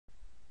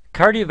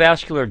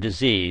Cardiovascular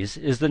disease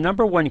is the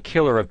 #1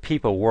 killer of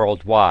people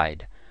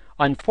worldwide.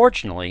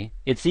 Unfortunately,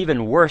 it's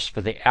even worse for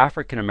the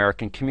African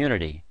American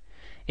community.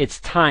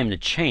 It's time to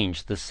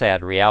change this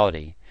sad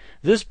reality.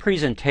 This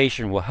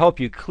presentation will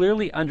help you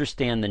clearly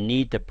understand the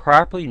need to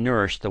properly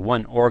nourish the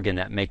one organ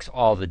that makes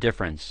all the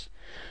difference.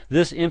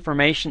 This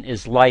information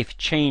is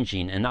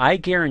life-changing, and I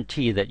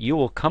guarantee that you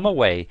will come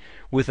away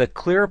with a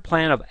clear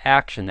plan of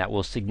action that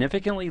will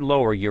significantly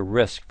lower your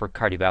risk for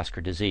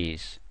cardiovascular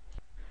disease.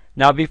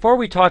 Now, before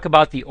we talk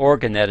about the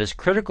organ that is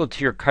critical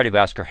to your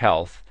cardiovascular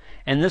health,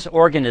 and this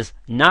organ is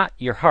not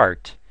your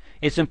heart,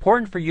 it's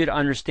important for you to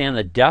understand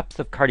the depth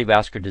of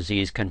cardiovascular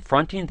disease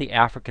confronting the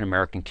African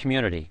American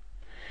community.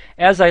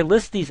 As I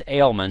list these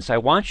ailments, I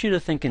want you to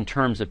think in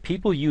terms of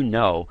people you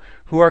know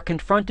who are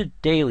confronted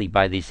daily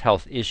by these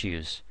health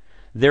issues.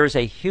 There is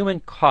a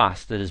human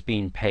cost that is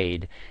being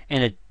paid,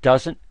 and it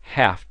doesn't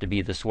have to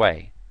be this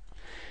way.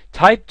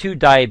 Type 2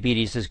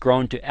 diabetes has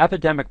grown to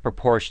epidemic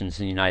proportions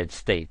in the United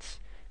States.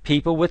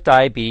 People with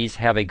diabetes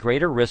have a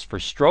greater risk for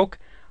stroke,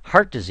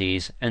 heart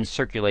disease, and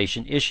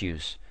circulation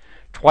issues.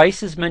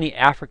 Twice as many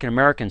African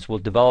Americans will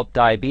develop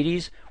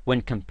diabetes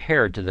when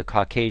compared to the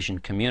Caucasian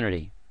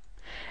community.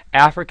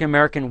 African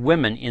American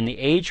women in the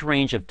age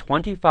range of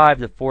 25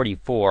 to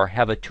 44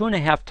 have a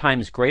 2.5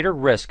 times greater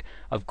risk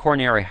of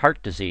coronary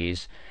heart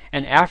disease,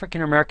 and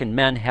African American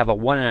men have a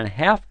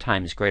 1.5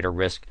 times greater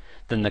risk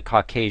than the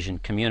Caucasian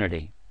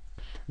community.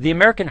 The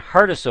American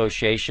Heart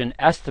Association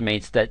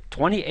estimates that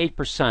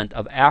 28%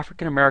 of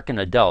African American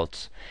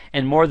adults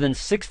and more than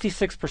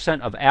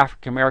 66% of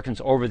African Americans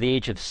over the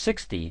age of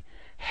 60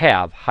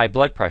 have high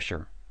blood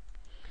pressure.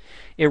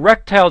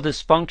 Erectile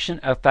dysfunction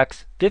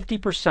affects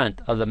 50%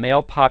 of the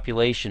male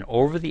population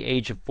over the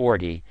age of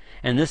 40,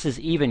 and this is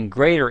even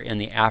greater in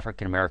the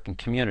African American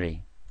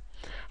community.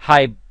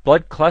 High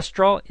blood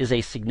cholesterol is a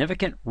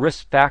significant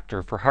risk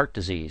factor for heart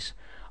disease.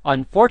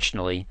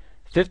 Unfortunately,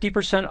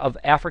 50% of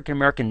African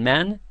American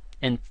men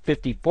and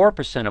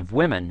 54% of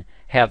women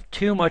have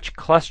too much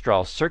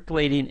cholesterol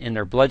circulating in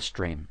their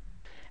bloodstream.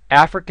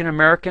 African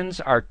Americans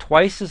are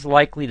twice as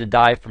likely to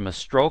die from a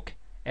stroke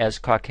as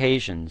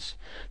Caucasians.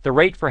 The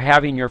rate for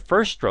having your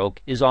first stroke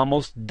is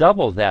almost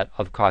double that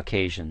of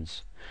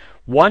Caucasians.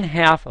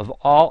 1/2 of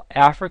all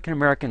African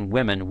American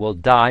women will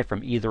die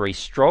from either a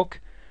stroke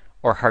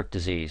or heart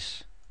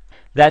disease.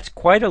 That's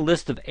quite a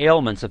list of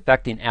ailments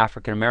affecting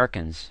African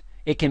Americans.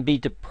 It can be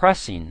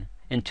depressing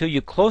until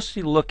you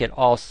closely look at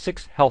all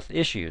 6 health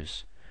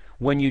issues.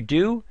 When you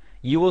do,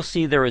 you will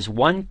see there is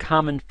one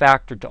common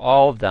factor to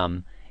all of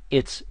them.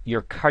 It's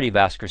your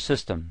cardiovascular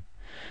system.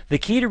 The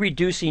key to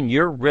reducing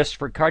your risk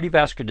for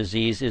cardiovascular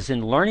disease is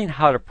in learning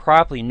how to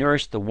properly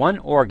nourish the one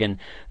organ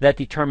that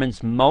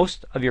determines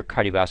most of your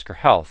cardiovascular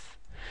health.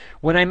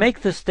 When I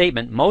make this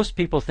statement, most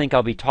people think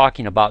I'll be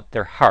talking about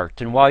their heart,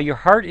 and while your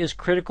heart is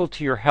critical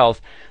to your health,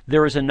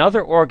 there is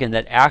another organ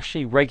that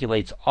actually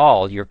regulates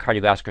all your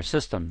cardiovascular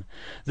system.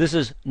 This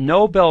is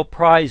Nobel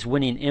Prize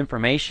winning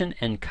information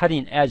and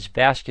cutting-edge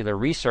vascular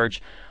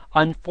research.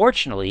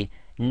 Unfortunately,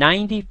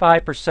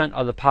 95%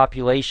 of the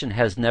population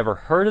has never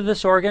heard of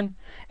this organ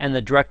and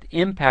the direct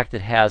impact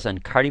it has on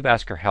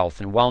cardiovascular health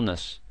and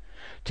wellness.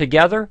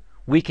 Together,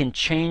 we can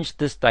change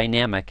this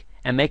dynamic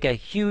and make a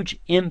huge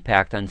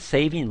impact on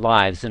saving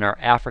lives in our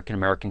African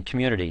American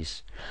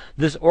communities.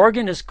 This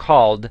organ is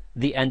called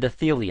the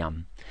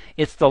endothelium.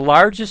 It's the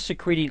largest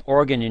secreting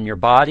organ in your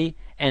body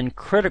and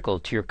critical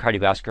to your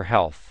cardiovascular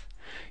health.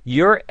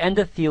 Your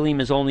endothelium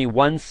is only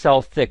 1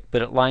 cell thick,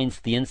 but it lines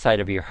the inside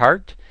of your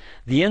heart.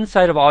 The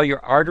inside of all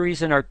your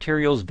arteries and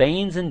arterioles,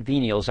 veins and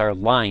venules are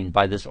lined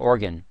by this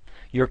organ.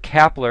 Your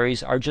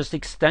capillaries are just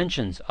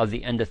extensions of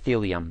the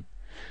endothelium.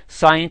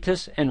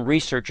 Scientists and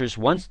researchers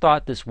once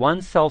thought this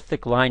 1 cell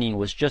thick lining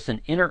was just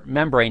an inert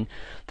membrane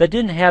that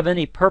didn't have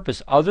any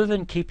purpose other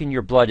than keeping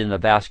your blood in the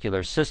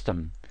vascular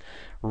system.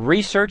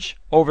 Research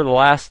over the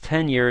last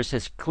 10 years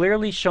has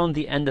clearly shown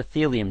the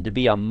endothelium to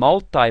be a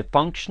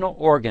multifunctional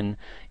organ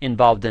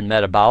involved in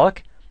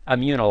metabolic,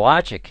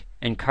 immunologic,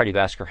 and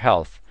cardiovascular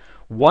health.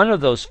 One of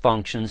those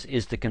functions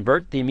is to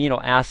convert the amino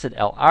acid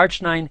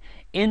L-arginine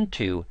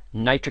into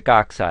nitric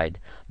oxide,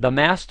 the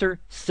master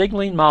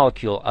signaling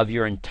molecule of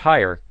your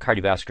entire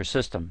cardiovascular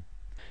system.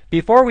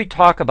 Before we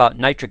talk about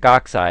nitric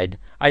oxide,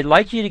 I'd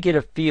like you to get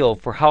a feel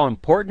for how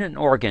important an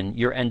organ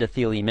your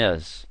endothelium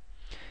is.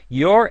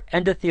 Your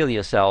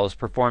endothelial cells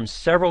perform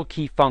several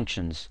key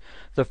functions.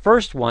 The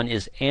first one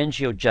is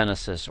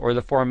angiogenesis, or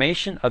the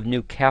formation of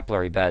new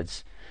capillary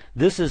beds.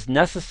 This is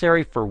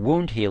necessary for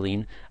wound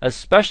healing,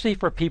 especially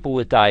for people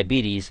with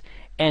diabetes,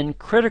 and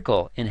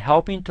critical in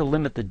helping to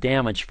limit the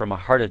damage from a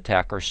heart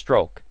attack or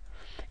stroke.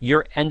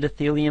 Your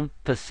endothelium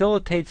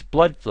facilitates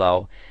blood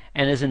flow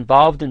and is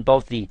involved in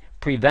both the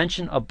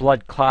prevention of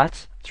blood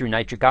clots through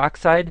nitric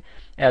oxide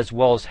as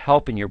well as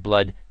helping your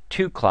blood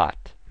to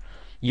clot.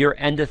 Your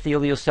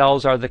endothelial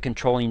cells are the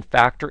controlling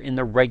factor in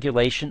the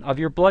regulation of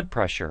your blood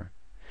pressure.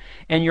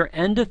 And your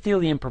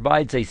endothelium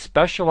provides a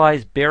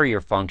specialized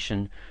barrier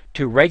function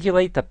to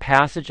regulate the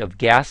passage of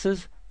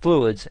gases,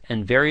 fluids,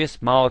 and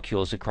various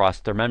molecules across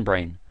their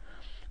membrane.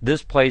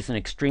 This plays an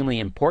extremely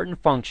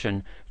important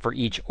function for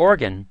each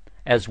organ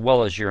as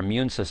well as your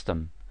immune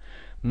system.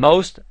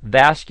 Most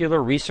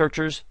vascular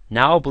researchers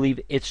now believe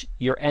it's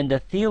your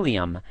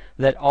endothelium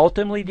that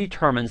ultimately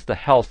determines the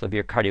health of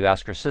your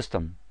cardiovascular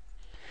system.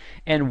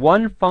 And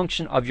one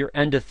function of your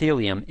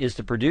endothelium is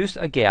to produce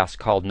a gas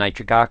called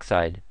nitric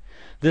oxide.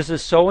 This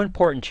is so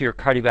important to your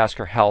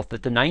cardiovascular health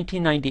that the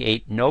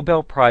 1998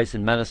 Nobel Prize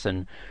in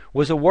Medicine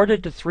was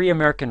awarded to 3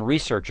 American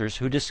researchers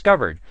who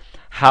discovered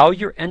how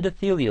your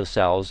endothelial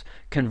cells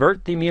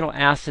convert the amino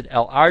acid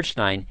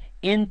L-arginine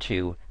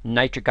into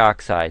nitric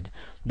oxide,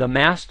 the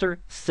master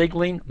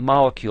signaling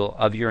molecule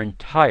of your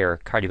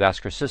entire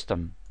cardiovascular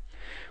system.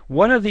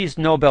 One of these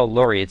Nobel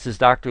laureates is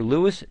Dr.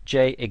 Louis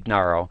J.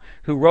 Ignarro,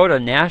 who wrote a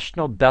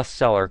national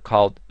bestseller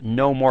called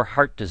No More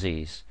Heart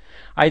Disease.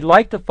 I'd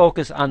like to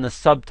focus on the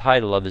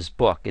subtitle of his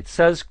book. It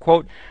says,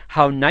 quote,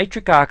 "How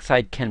Nitric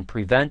Oxide Can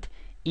Prevent,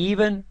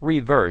 Even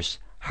Reverse,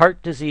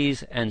 Heart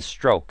Disease and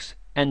Strokes,"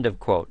 end of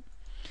quote.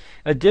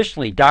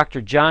 Additionally,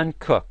 Dr. John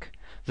Cook,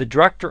 the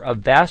director of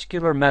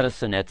vascular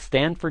medicine at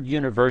Stanford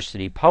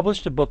University,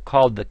 published a book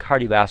called The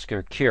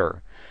Cardiovascular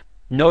Cure.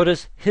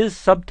 Notice his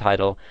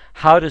subtitle,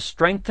 How to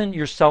Strengthen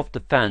Your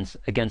Self-Defense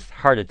Against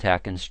Heart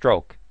Attack and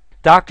Stroke.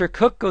 Dr.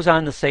 Cook goes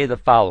on to say the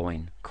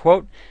following,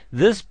 quote,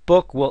 "This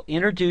book will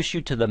introduce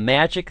you to the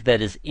magic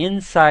that is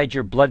inside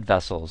your blood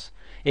vessels.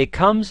 It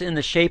comes in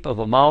the shape of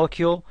a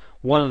molecule,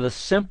 one of the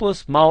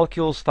simplest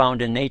molecules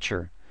found in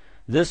nature.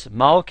 This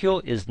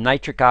molecule is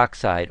nitric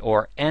oxide,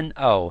 or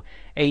NO,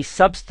 a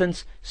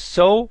substance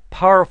so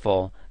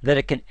powerful that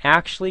it can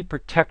actually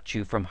protect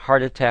you from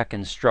heart attack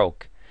and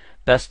stroke.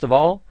 Best of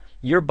all,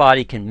 your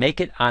body can make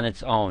it on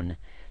its own.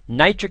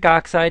 Nitric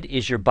oxide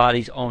is your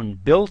body's own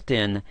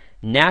built-in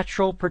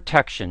natural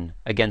protection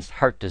against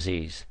heart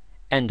disease."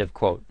 End of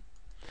quote.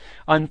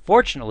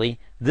 Unfortunately,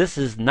 this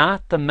is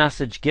not the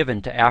message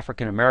given to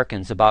African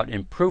Americans about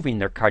improving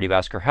their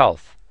cardiovascular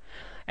health.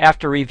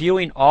 After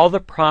reviewing all the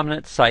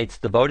prominent sites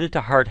devoted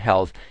to heart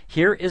health,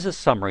 here is a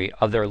summary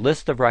of their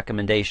list of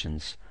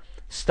recommendations.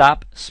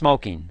 Stop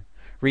smoking,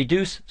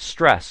 reduce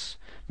stress,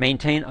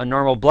 maintain a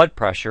normal blood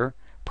pressure,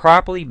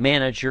 properly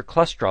manage your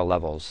cholesterol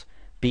levels,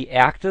 be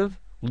active,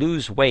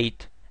 lose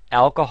weight,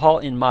 alcohol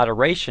in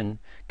moderation,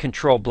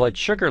 control blood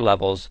sugar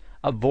levels,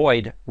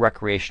 avoid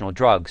recreational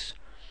drugs.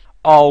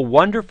 All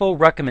wonderful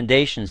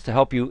recommendations to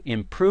help you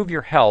improve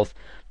your health,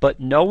 but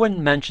no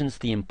one mentions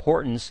the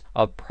importance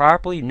of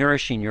properly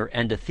nourishing your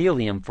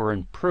endothelium for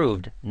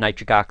improved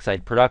nitric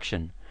oxide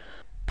production.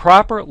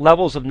 Proper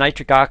levels of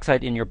nitric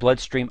oxide in your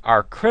bloodstream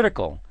are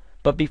critical,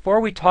 but before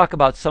we talk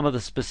about some of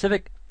the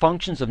specific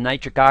functions of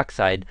nitric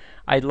oxide,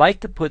 I'd like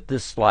to put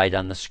this slide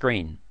on the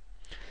screen.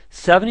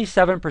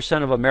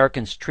 77% of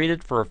Americans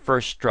treated for a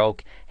first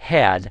stroke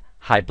had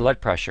high blood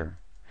pressure.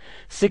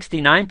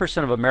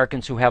 69% of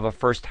Americans who have a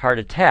first heart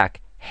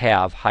attack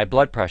have high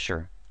blood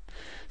pressure.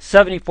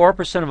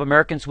 74% of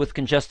Americans with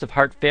congestive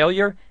heart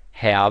failure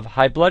have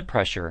high blood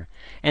pressure.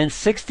 And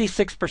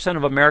 66%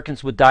 of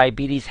Americans with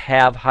diabetes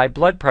have high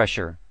blood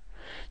pressure.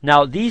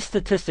 Now, these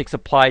statistics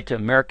apply to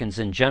Americans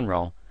in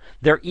general.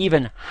 They're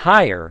even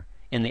higher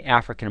in the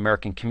African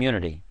American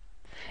community.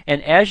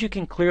 And as you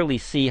can clearly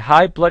see,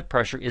 high blood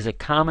pressure is a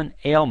common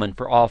ailment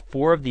for all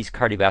 4 of these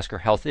cardiovascular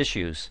health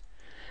issues.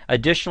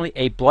 Additionally,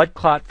 a blood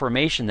clot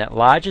formation that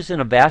lodges in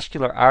a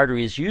vascular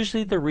artery is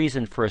usually the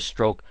reason for a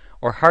stroke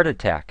or heart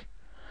attack.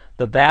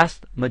 The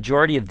vast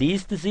majority of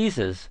these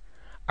diseases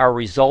are a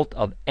result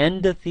of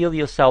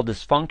endothelial cell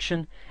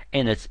dysfunction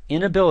and its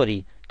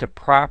inability to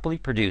properly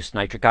produce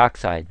nitric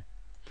oxide.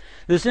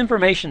 This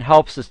information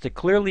helps us to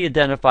clearly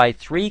identify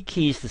 3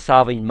 keys to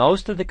solving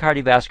most of the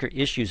cardiovascular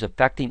issues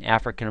affecting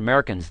African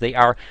Americans. They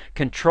are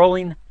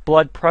controlling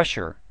blood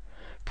pressure,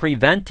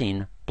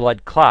 preventing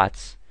blood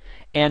clots,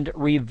 and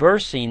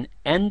reversing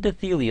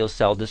endothelial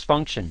cell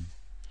dysfunction.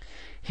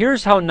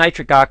 Here's how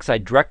nitric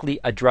oxide directly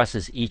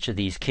addresses each of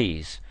these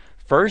keys.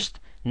 First,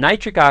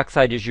 nitric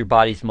oxide is your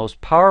body's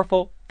most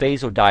powerful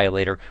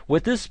vasodilator.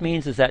 What this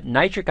means is that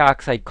nitric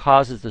oxide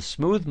causes the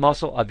smooth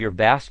muscle of your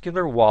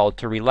vascular wall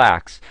to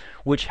relax,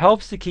 which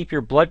helps to keep your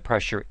blood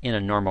pressure in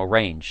a normal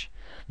range.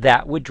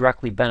 That would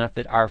directly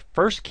benefit our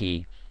first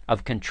key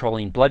of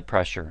controlling blood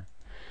pressure.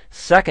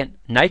 Second,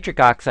 nitric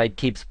oxide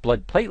keeps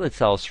blood platelet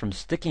cells from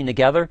sticking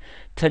together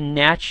to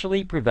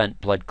naturally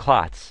prevent blood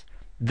clots.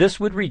 This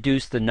would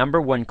reduce the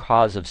 #1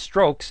 cause of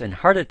strokes and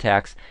heart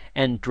attacks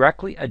and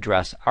directly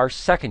address our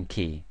second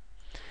key.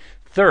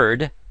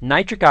 Third,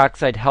 nitric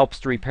oxide helps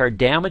to repair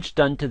damage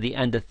done to the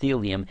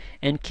endothelium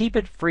and keep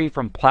it free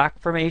from plaque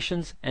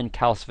formations and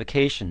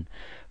calcification.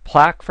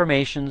 Plaque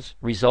formations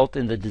result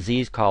in the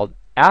disease called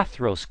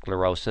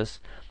atherosclerosis,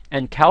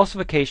 and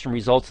calcification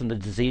results in the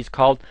disease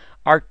called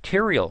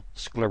arterial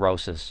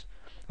sclerosis.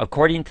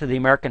 According to the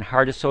American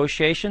Heart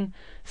Association,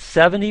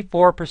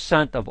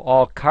 74% of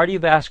all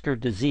cardiovascular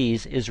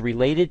disease is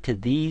related to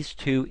these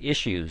 2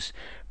 issues.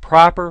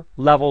 Proper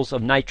levels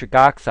of nitric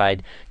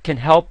oxide can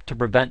help to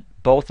prevent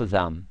both of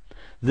them.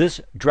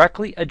 This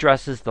directly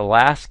addresses the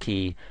last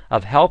key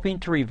of helping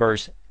to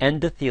reverse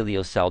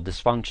endothelial cell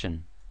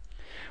dysfunction.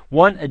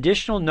 One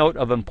additional note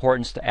of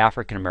importance to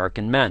African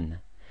American men.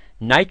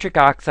 Nitric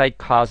oxide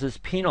causes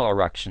penile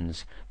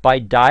erections by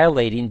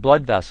dilating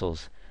blood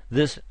vessels.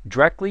 This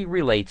directly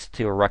relates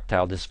to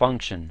erectile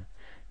dysfunction.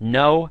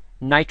 No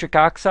nitric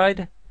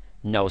oxide,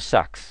 no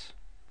sex.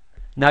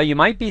 Now you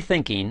might be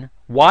thinking,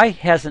 why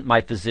hasn't my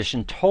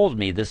physician told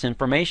me this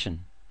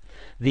information?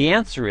 The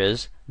answer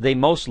is, they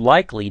most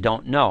likely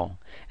don't know,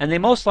 and they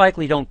most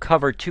likely don't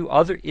cover two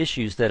other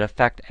issues that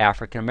affect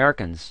African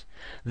Americans.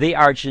 They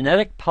are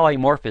genetic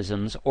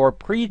polymorphisms or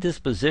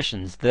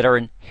predispositions that are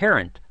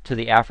inherent to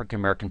the African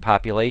American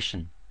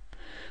population.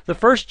 The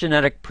first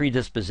genetic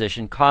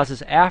predisposition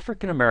causes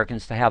African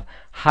Americans to have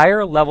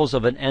higher levels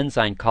of an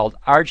enzyme called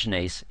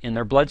arginase in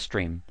their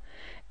bloodstream.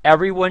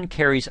 Everyone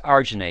carries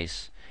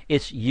arginase.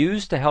 It's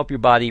used to help your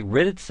body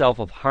rid itself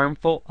of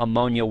harmful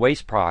ammonia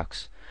waste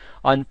products.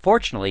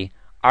 Unfortunately,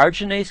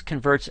 arginase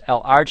converts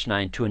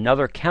L-arginine to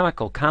another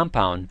chemical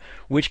compound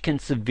which can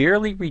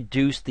severely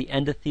reduce the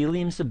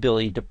endothelium's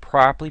ability to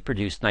properly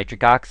produce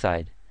nitric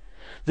oxide.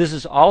 This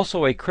is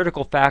also a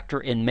critical factor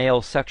in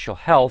male sexual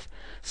health,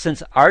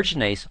 since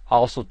arginase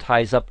also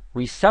ties up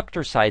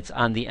receptor sites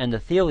on the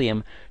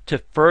endothelium to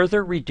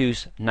further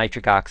reduce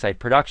nitric oxide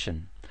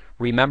production.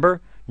 Remember,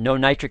 no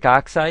nitric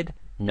oxide,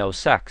 no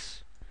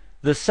sex.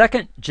 The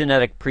second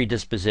genetic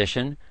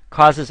predisposition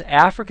causes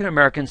African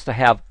Americans to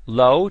have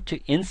low to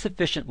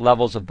insufficient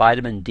levels of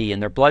vitamin D in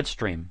their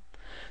bloodstream.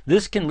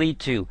 This can lead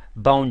to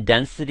bone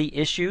density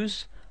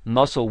issues,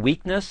 muscle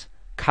weakness,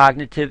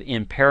 cognitive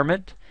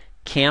impairment,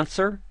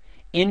 cancer,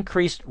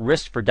 increased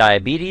risk for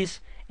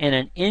diabetes, and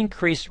an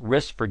increased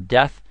risk for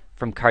death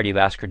from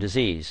cardiovascular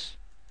disease.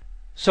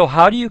 So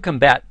how do you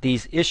combat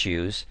these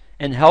issues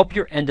and help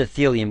your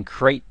endothelium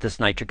create this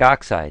nitric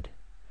oxide?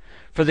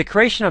 For the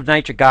creation of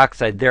nitric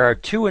oxide, there are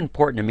two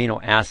important amino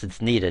acids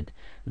needed.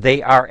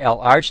 They are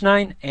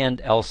L-arginine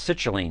and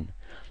L-citrulline.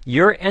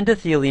 Your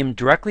endothelium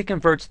directly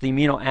converts the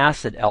amino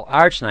acid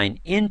L-arginine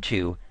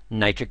into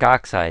nitric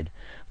oxide,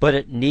 but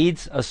it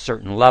needs a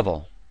certain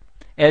level.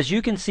 As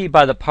you can see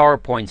by the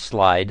PowerPoint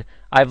slide,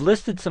 I've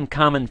listed some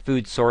common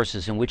food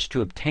sources in which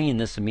to obtain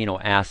this amino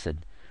acid.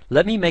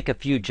 Let me make a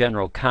few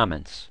general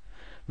comments.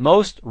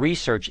 Most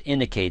research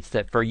indicates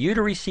that for you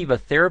to receive a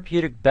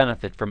therapeutic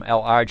benefit from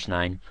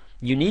L-arginine,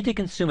 you need to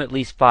consume at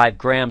least 5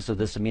 grams of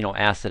this amino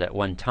acid at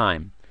one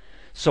time.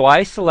 So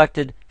I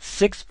selected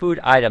 6 food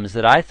items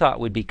that I thought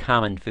would be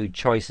common food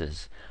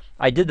choices.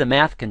 I did the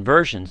math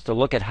conversions to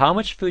look at how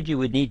much food you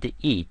would need to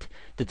eat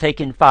to take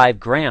in 5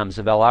 grams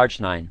of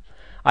L-arginine.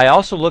 I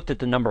also looked at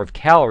the number of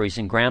calories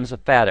and grams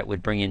of fat it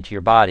would bring into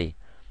your body.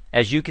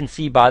 As you can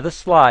see by the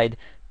slide,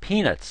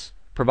 peanuts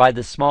provide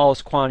the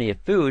smallest quantity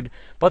of food,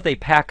 but they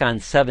pack on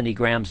 70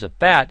 grams of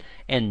fat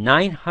and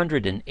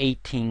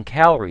 918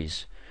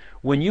 calories.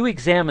 When you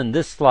examine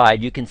this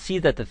slide, you can see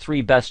that the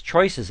 3 best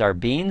choices are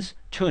beans,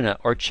 tuna,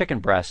 or chicken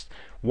breast.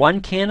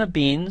 1 can of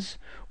beans,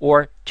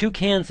 or 2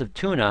 cans of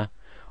tuna,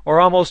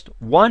 or almost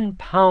 1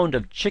 pound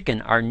of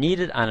chicken are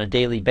needed on a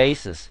daily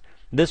basis.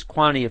 This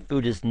quantity of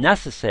food is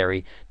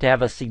necessary to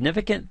have a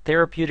significant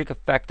therapeutic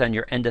effect on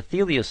your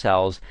endothelial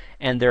cells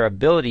and their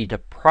ability to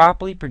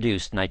properly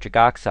produce nitric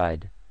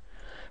oxide.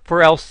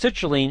 For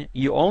L-citrulline,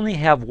 you only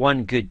have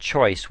one good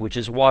choice, which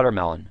is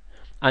watermelon.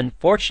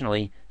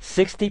 Unfortunately,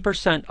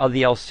 60% of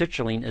the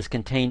L-citrulline is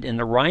contained in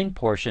the rind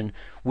portion,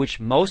 which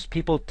most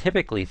people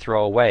typically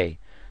throw away.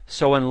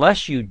 So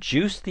unless you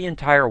juice the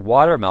entire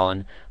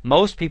watermelon,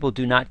 most people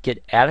do not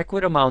get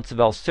adequate amounts of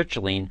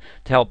L-citrulline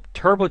to help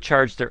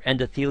turbocharge their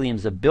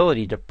endothelium's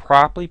ability to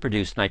properly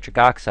produce nitric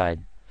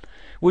oxide.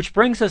 Which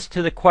brings us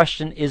to the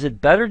question, is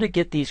it better to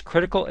get these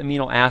critical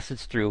amino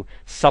acids through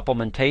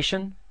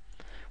supplementation?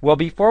 Well,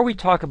 before we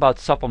talk about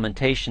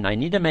supplementation, I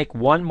need to make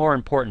one more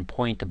important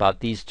point about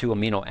these 2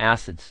 amino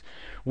acids.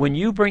 When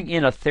you bring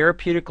in a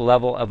therapeutic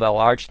level of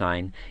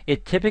L-arginine,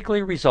 it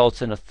typically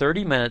results in a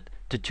 30-minute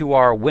to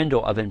 2-hour window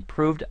of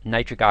improved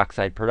nitric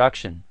oxide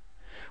production.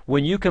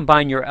 When you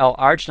combine your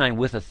L-arginine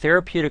with a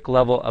therapeutic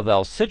level of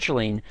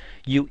L-citrulline,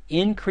 you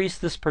increase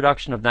this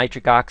production of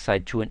nitric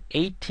oxide to an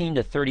 18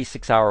 to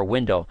 36-hour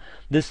window.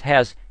 This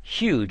has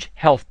huge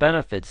health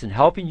benefits in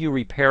helping you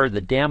repair the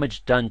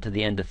damage done to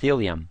the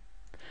endothelium.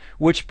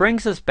 Which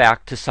brings us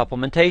back to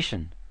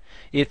supplementation.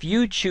 If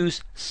you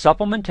choose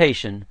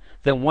supplementation,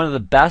 then one of the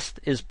best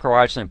is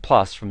Pro-Arginine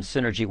Plus from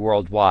Synergy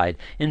Worldwide.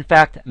 In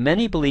fact,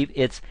 many believe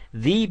it's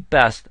the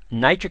best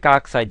nitric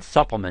oxide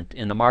supplement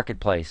in the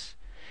marketplace.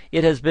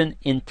 It has been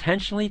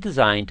intentionally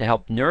designed to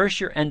help nourish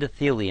your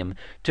endothelium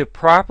to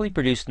properly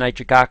produce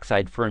nitric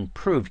oxide for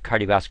improved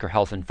cardiovascular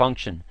health and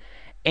function.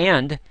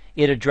 And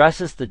it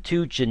addresses the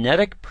 2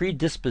 genetic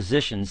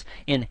predispositions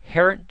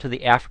inherent to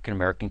the African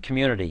American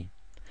community.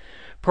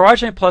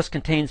 Pro-Arginine Plus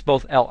contains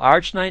both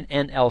L-arginine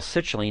and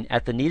L-citrulline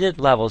at the needed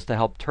levels to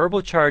help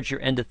turbocharge your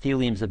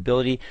endothelium's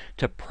ability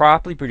to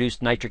properly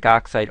produce nitric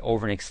oxide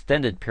over an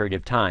extended period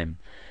of time.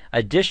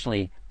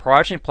 Additionally,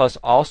 Pro-Arginine Plus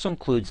also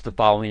includes the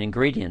following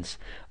ingredients: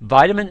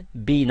 vitamin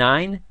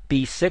B9,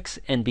 B6,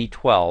 and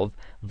B12,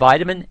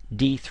 vitamin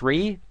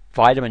D3,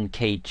 vitamin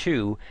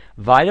K2,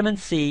 vitamin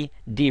C,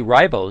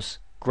 D-ribose,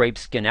 grape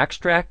skin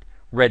extract,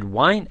 red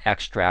wine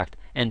extract,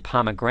 and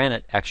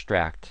pomegranate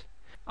extract.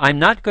 I'm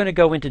not going to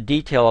go into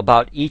detail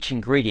about each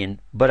ingredient,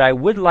 but I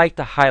would like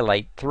to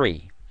highlight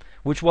 3,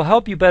 which will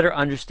help you better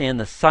understand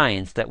the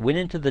science that went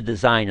into the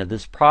design of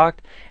this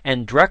product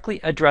and directly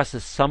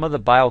addresses some of the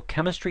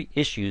biochemistry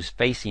issues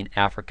facing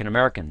African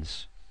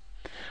Americans.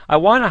 I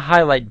want to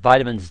highlight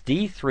vitamins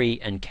D3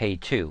 and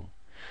K2.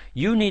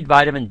 You need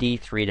vitamin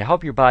D3 to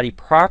help your body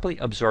properly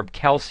absorb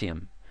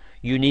calcium.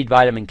 You need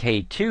vitamin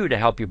K2 to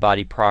help your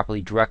body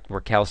properly direct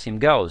where calcium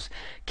goes.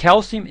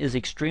 Calcium is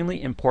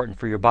extremely important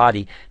for your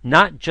body,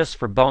 not just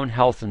for bone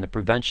health and the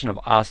prevention of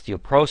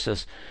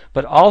osteoporosis,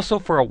 but also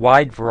for a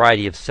wide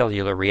variety of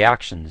cellular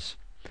reactions,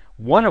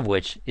 one of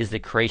which is the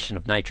creation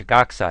of nitric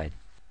oxide.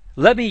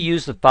 Let me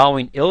use the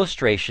following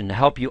illustration to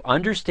help you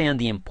understand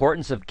the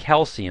importance of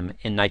calcium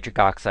in nitric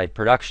oxide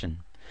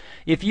production.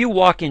 If you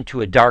walk into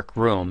a dark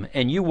room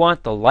and you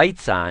want the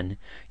lights on,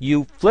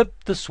 you flip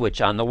the switch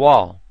on the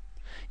wall.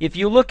 If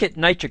you look at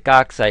nitric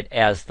oxide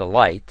as the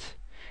light,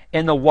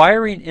 and the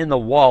wiring in the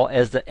wall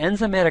as the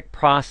enzymatic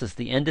process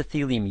the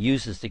endothelium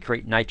uses to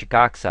create nitric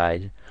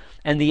oxide,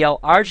 and the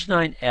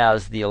L-arginine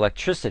as the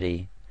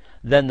electricity,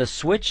 then the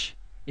switch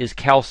is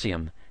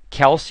calcium.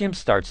 Calcium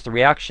starts the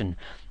reaction.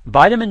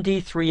 Vitamin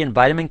D3 and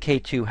vitamin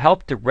K2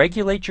 help to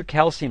regulate your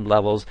calcium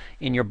levels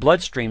in your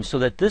bloodstream so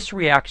that this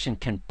reaction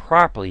can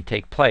properly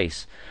take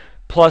place.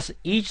 Plus,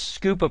 each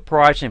scoop of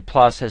Proagen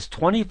Plus has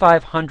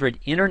 2,500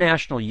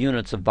 international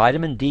units of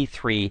vitamin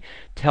D3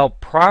 to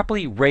help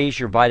properly raise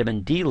your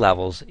vitamin D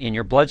levels in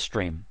your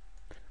bloodstream.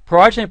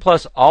 Proagen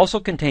Plus also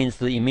contains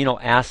the amino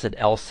acid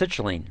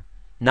L-citrulline.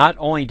 Not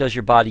only does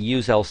your body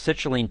use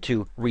L-citrulline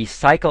to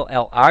recycle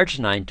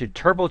L-arginine to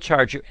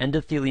turbocharge your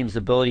endothelium's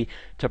ability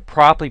to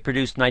properly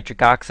produce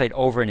nitric oxide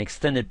over an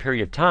extended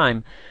period of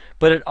time,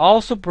 but it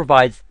also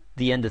provides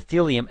the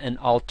endothelium an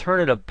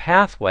alternative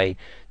pathway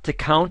to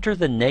counter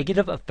the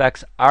negative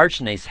effects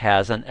arginase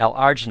has on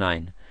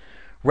L-arginine.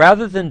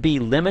 Rather than be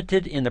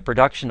limited in the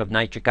production of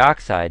nitric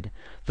oxide,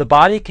 the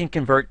body can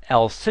convert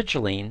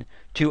L-citrulline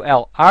to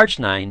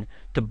L-arginine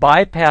to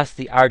bypass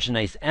the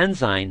arginase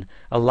enzyme,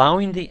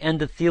 allowing the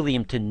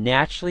endothelium to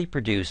naturally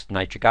produce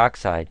nitric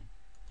oxide.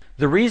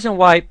 The reason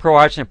why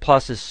Proagen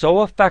Plus is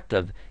so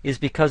effective is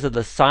because of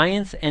the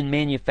science and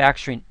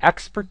manufacturing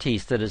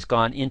expertise that has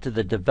gone into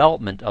the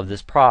development of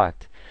this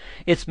product.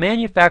 It's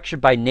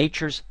manufactured by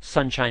Nature's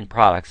Sunshine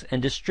Products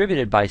and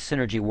distributed by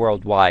Synergy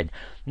worldwide.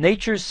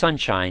 Nature's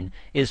Sunshine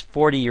is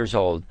 40 years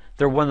old.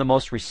 They're one of the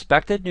most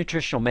respected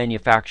nutritional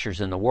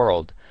manufacturers in the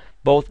world.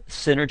 Both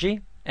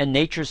Synergy and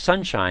Nature's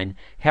Sunshine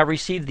have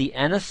received the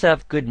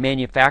NSF Good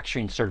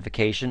Manufacturing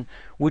certification,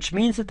 which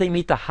means that they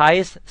meet the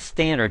highest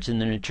standards in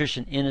the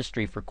nutrition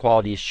industry for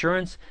quality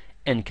assurance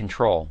and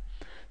control.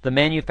 The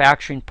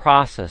manufacturing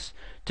process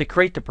to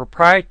create the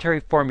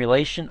proprietary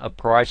formulation of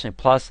Proagen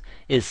Plus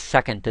is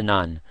second to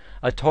none.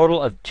 A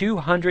total of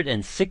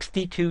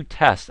 262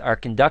 tests are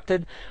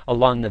conducted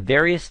along the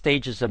various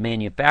stages of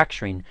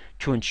manufacturing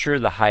to ensure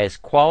the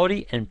highest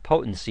quality and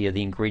potency of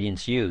the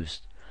ingredients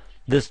used.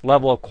 This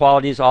level of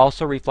quality is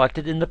also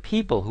reflected in the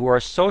people who are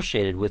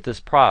associated with this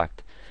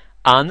product.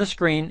 On the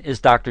screen is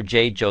Dr.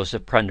 J.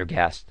 Joseph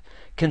Prendergast,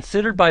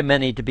 considered by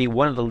many to be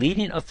one of the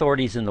leading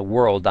authorities in the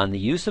world on the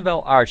use of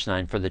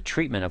L-arginine for the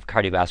treatment of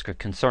cardiovascular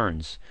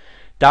concerns.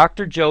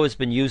 Dr. Joe has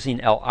been using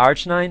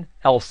L-arginine,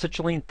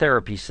 L-citrulline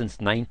therapy since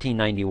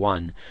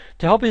 1991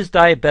 to help his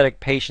diabetic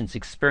patients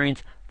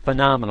experience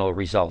phenomenal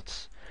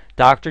results.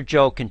 Dr.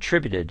 Joe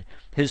contributed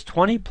his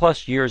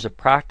 20-plus years of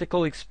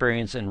practical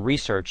experience and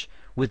research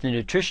with the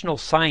nutritional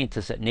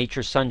scientists at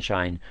Nature's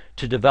Sunshine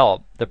to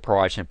develop the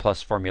Proagen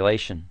Plus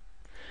formulation.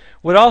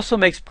 What also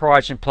makes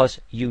Proagen Plus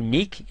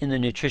unique in the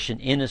nutrition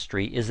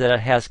industry is that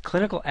it has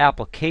clinical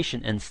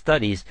application and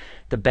studies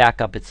to back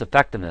up its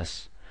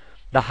effectiveness.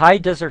 The High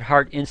Desert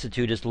Heart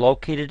Institute is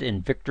located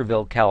in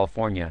Victorville,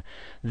 California.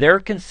 They're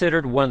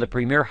considered one of the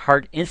premier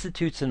heart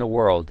institutes in the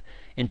world.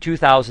 In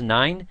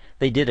 2009,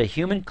 they did a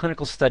human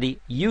clinical study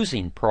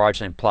using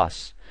Proagen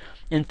Plus.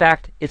 In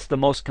fact, it's the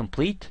most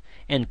complete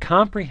and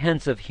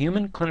comprehensive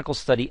human clinical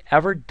study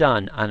ever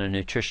done on a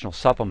nutritional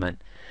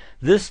supplement.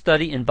 This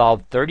study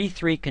involved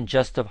 33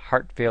 congestive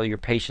heart failure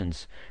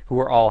patients who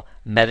were all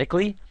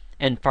medically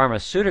and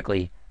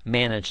pharmaceutically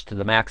managed to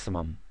the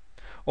maximum.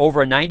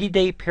 Over a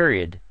 90-day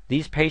period,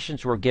 these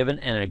patients were given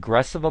an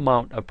aggressive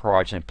amount of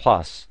Proagen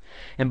Plus,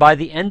 and by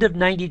the end of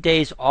 90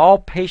 days, all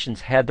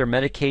patients had their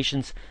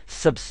medications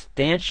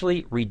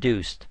substantially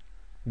reduced.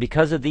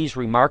 Because of these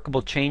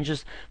remarkable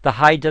changes, the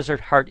High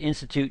Desert Heart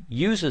Institute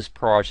uses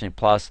Proagen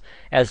Plus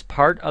as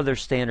part of their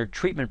standard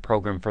treatment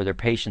program for their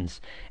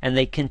patients, and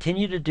they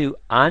continue to do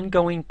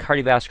ongoing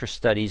cardiovascular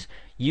studies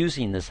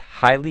using this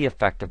highly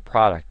effective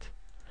product.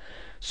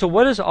 So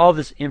what does all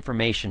this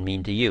information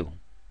mean to you?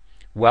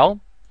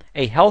 Well,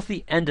 a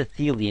healthy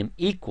endothelium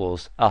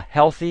equals a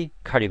healthy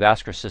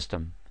cardiovascular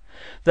system.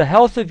 The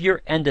health of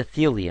your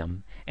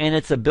endothelium and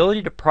its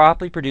ability to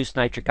properly produce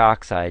nitric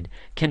oxide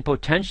can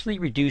potentially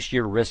reduce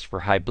your risk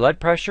for high blood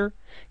pressure,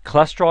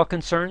 cholesterol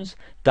concerns,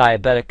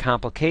 diabetic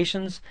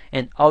complications,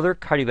 and other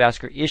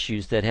cardiovascular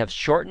issues that have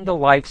shortened the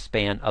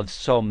lifespan of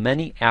so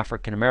many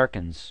African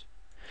Americans.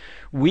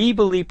 We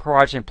believe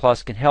Progeny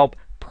Plus can help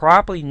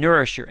properly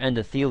nourish your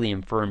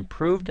endothelium for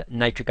improved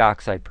nitric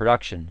oxide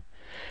production,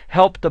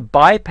 help to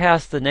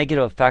bypass the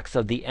negative effects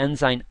of the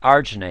enzyme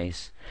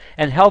arginase,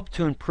 and help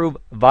to improve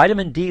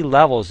vitamin D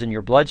levels in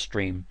your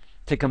bloodstream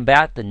to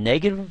combat the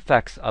negative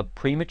effects of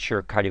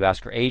premature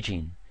cardiovascular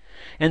aging.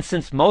 And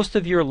since most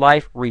of your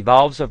life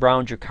revolves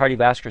around your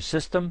cardiovascular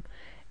system,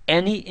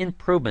 any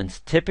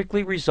improvements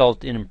typically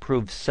result in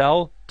improved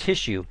cell,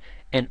 tissue,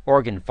 and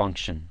organ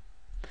function.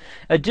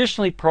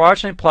 Additionally,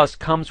 Progeny Plus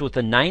comes with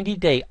a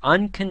 90-day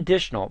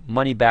unconditional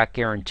money-back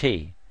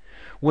guarantee.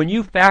 When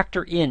you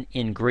factor in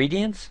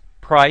ingredients,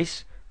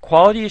 price,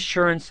 quality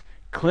assurance,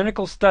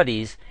 clinical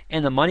studies,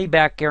 and the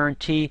money-back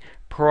guarantee,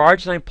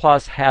 Progeny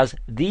Plus has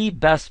the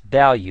best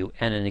value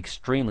and an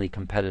extremely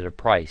competitive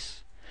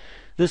price.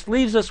 This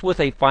leaves us with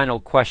a final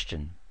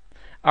question.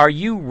 Are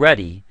you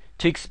ready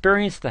to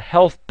experience the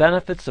health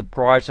benefits of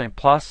Progeny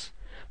Plus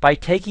by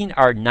taking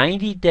our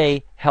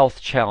 90-day health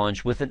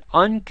challenge with an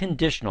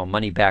unconditional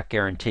money-back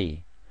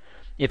guarantee?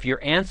 If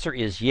your answer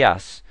is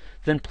yes,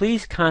 then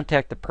please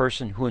contact the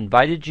person who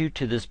invited you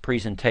to this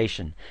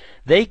presentation.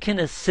 They can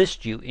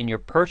assist you in your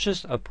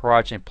purchase of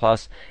Progeny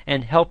Plus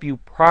and help you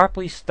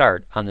properly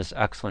start on this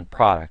excellent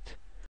product.